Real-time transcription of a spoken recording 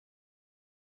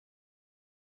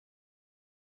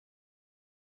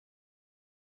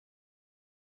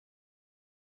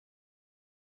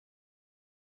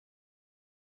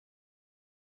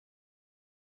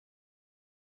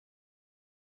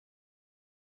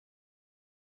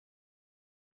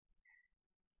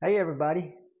Hey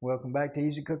everybody, welcome back to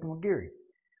Easy Cooking with Gary.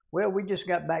 Well, we just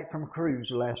got back from a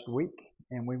cruise last week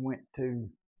and we went to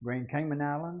Grand Cayman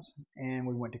Islands and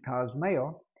we went to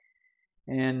Cozumel.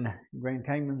 And Grand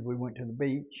Caymans, we went to the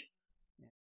beach.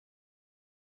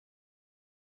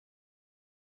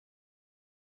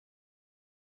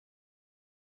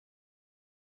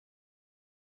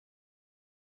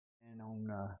 And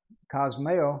on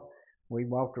Cozumel, we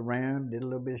walked around, did a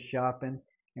little bit of shopping,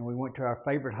 and we went to our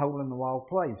favorite hole in the wall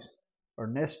place,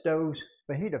 Ernesto's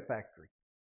Fajita Factory.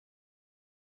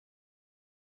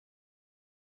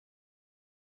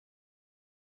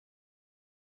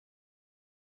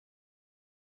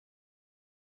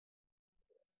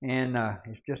 And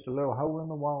it's just a little hole in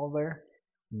the wall there.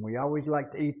 And we always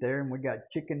like to eat there, and we got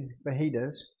chicken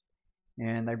fajitas,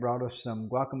 and they brought us some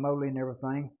guacamole and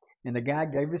everything. And the guy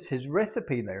gave us his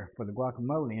recipe there for the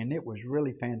guacamole, and it was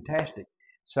really fantastic.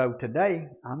 So today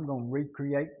I'm going to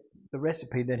recreate the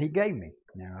recipe that he gave me.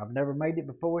 Now I've never made it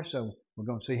before, so we're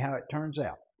going to see how it turns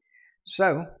out.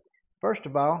 So first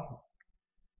of all,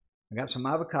 I got some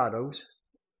avocados,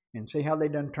 and see how they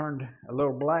done turned a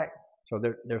little black. So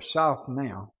they're soft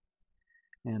now.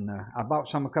 And I bought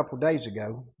some a couple of days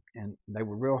ago, and they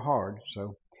were real hard.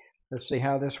 So let's see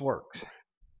how this works.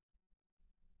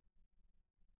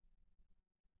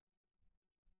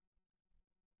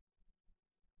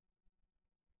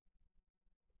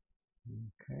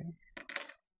 Okay.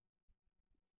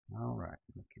 All right.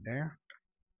 Looky there.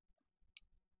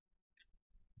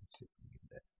 Let's see if we can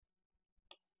get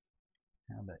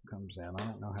that. How that comes out. I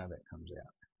don't know how that comes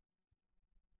out.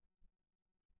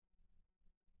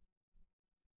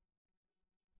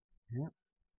 Yep.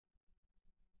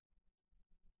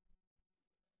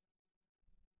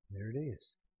 There it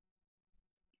is.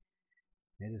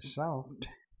 It is soft.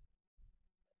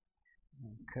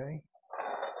 Okay.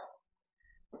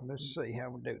 Let's see how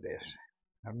we do this.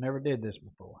 I've never did this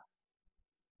before.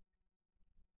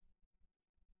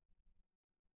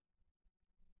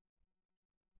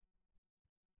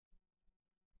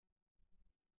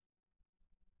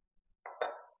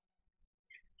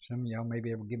 Some of y'all may be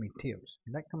able to give me tips.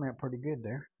 That come out pretty good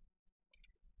there.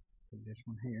 Put this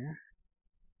one here.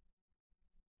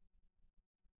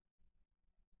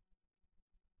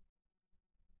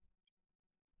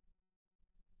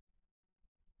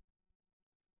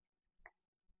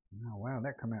 Oh wow,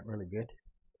 that come out really good.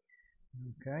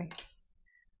 Okay.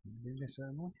 Do this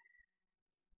other one.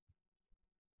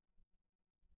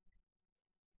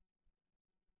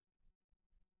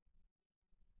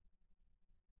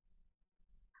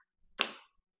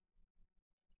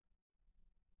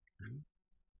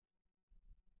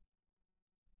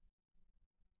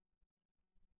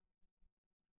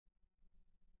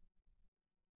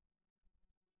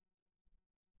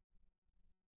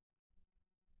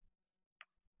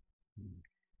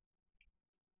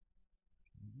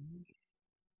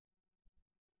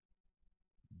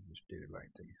 Just do it like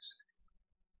this.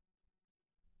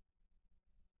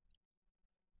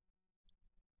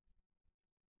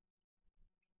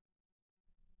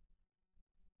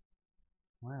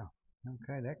 Wow.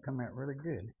 Okay, that come out really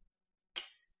good.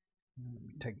 Let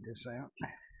me take this out.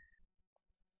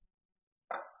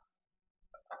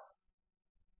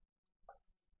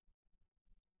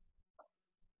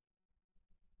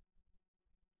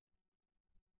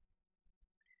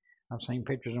 I've seen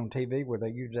pictures on TV where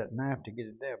they use that knife to get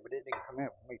it there, but it didn't come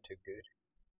out for me too good.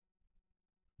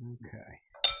 Okay.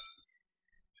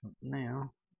 So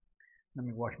now, let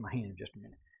me wash my hands just a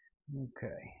minute.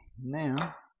 Okay. Now,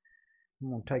 I'm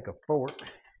going to take a fork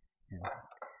and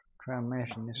try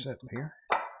mashing this up here.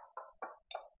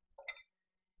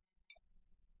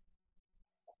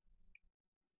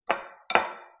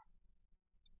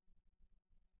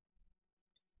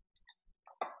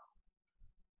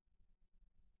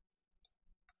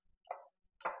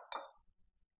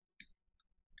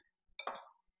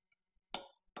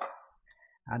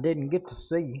 I didn't get to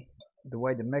see the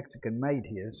way the Mexican made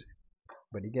his,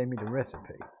 but he gave me the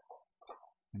recipe.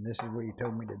 And this is what he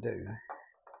told me to do.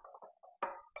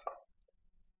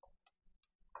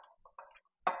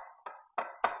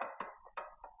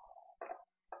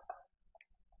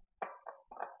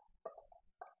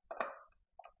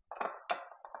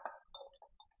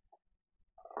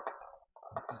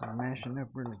 It's mashing up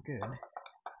really good.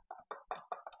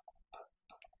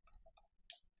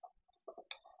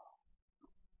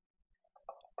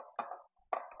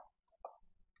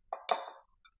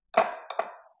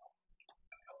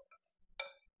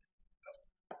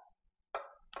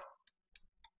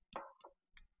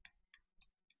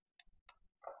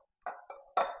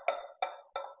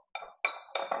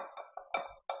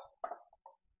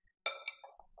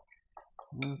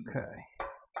 Okay.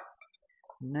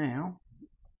 Now,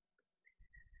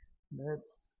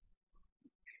 let's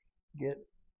get.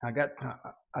 I got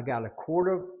a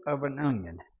quarter of an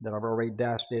onion that I've already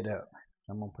diced it up.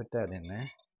 So I'm gonna put that in there.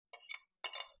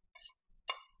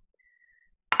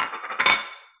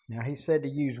 Now he said to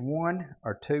use 1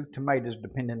 or 2 tomatoes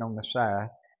depending on the size.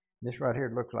 This right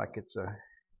here looks like it's a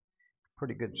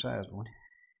pretty good sized one.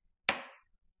 Let's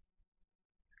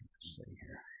see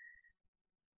here.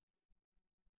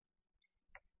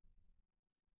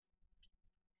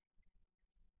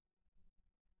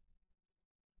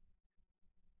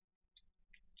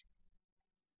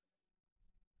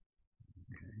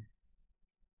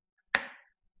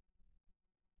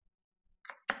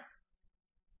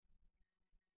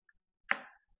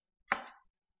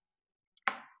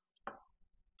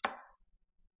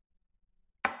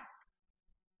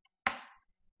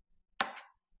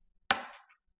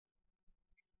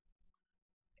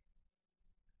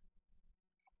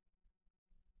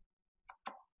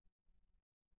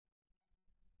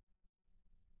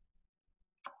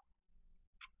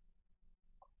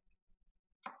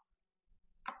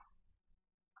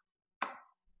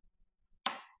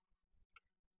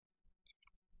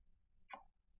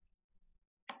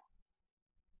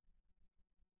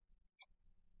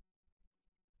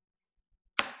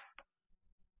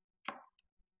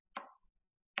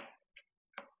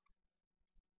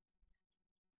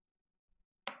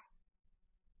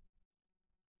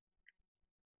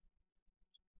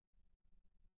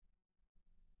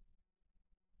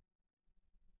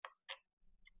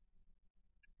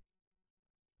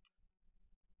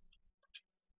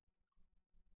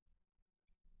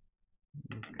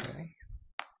 Okay,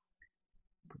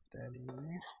 put that in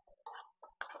there.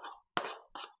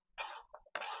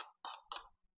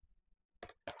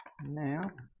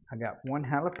 Now I got 1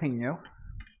 jalapeno.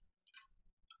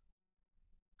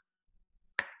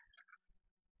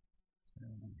 So let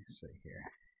me see here.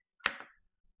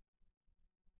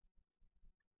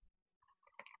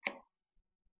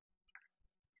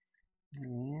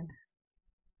 And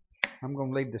I'm going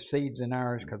to leave the seeds in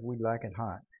ours because we like it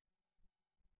hot.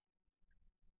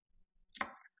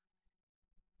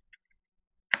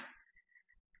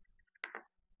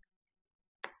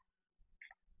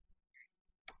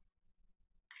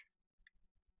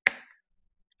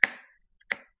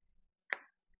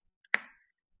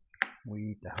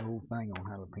 We eat the whole thing on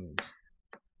jalapenos.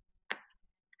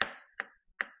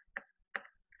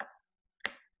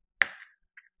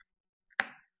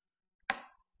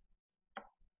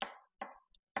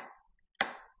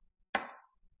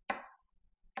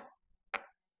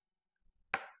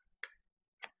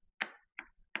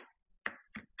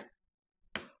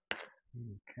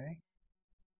 Okay.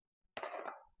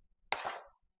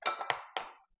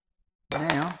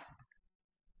 Now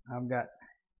I've got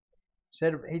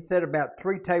he said about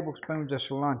 3 tablespoons of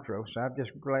cilantro, so I've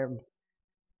just grabbed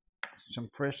some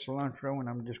fresh cilantro and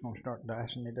I'm just going to start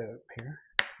dicing it up here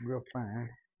real fine.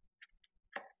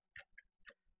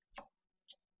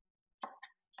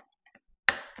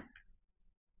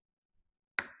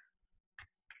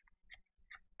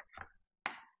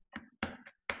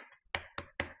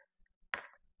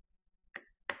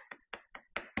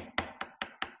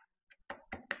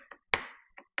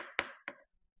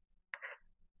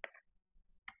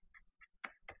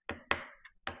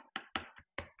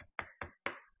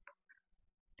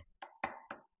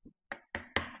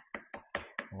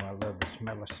 Oh, I love the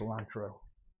smell of cilantro.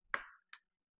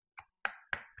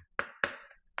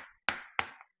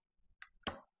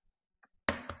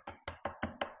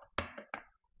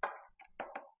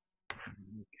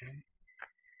 Okay,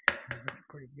 that looks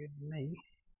pretty good to me.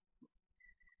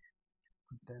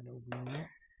 Put that over in there.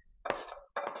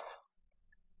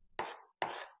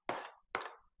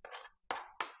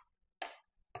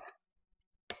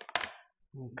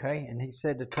 Okay, and he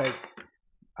said to take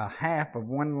a half of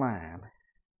 1 lime.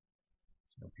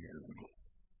 So here, let me.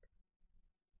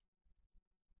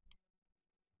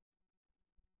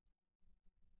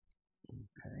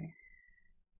 Okay,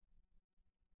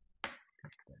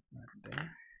 put that right there.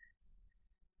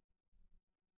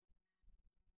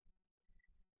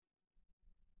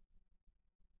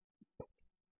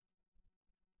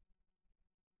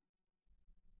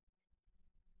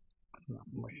 Not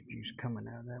much juice coming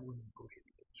out of that one. Go ahead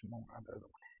and get some more out of the other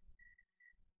one.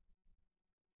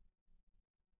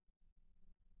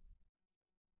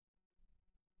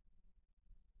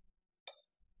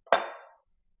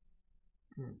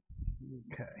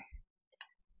 Okay.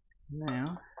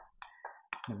 Now,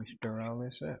 let me stir all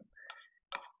this up.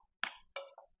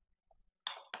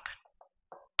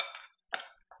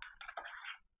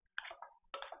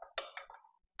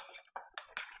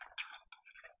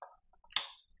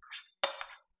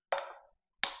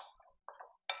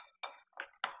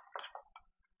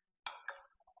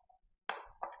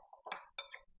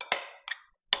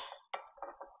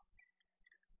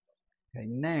 Okay,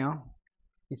 now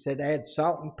he said add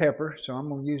salt and pepper, so I'm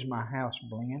going to use my house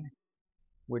blend,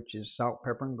 which is salt,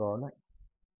 pepper, and garlic.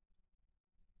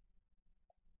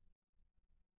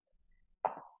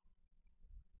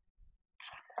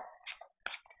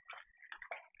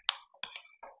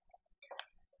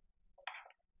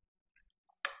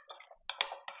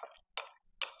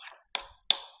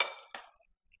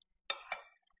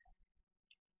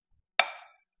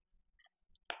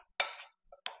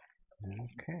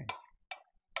 Okay.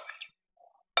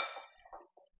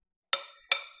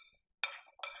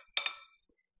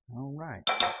 All right.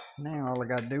 Now all I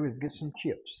got to do is get some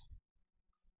chips.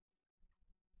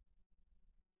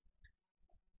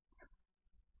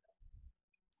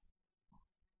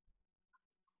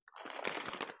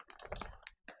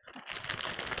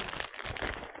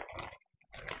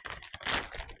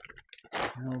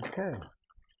 Okay.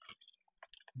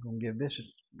 I'm going to give this a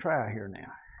try here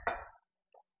now.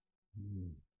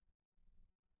 Mm.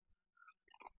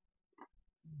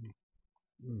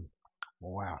 Mm.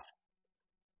 Wow.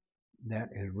 That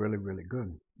is really, really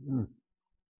good. Mm.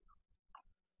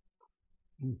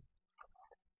 Mm.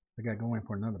 I got to go in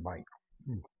for another bite.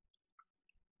 Mm.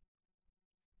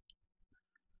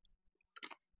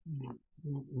 Mm.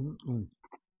 Mm. Mm. Mm.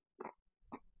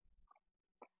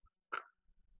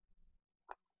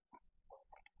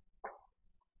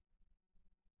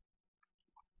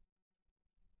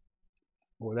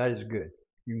 Well, that is good.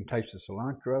 You can taste the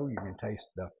cilantro, you can taste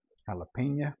the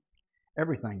jalapeno,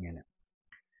 everything in it.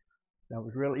 That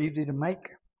was real easy to make.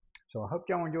 So I hope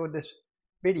y'all enjoyed this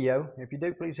video. If you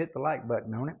do, please hit the like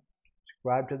button on it.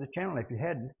 Subscribe to the channel if you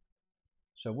hadn't.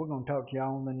 So we're going to talk to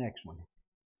y'all on the next one.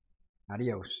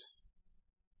 Adios.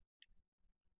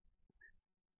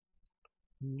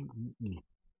 Mm-mm-mm.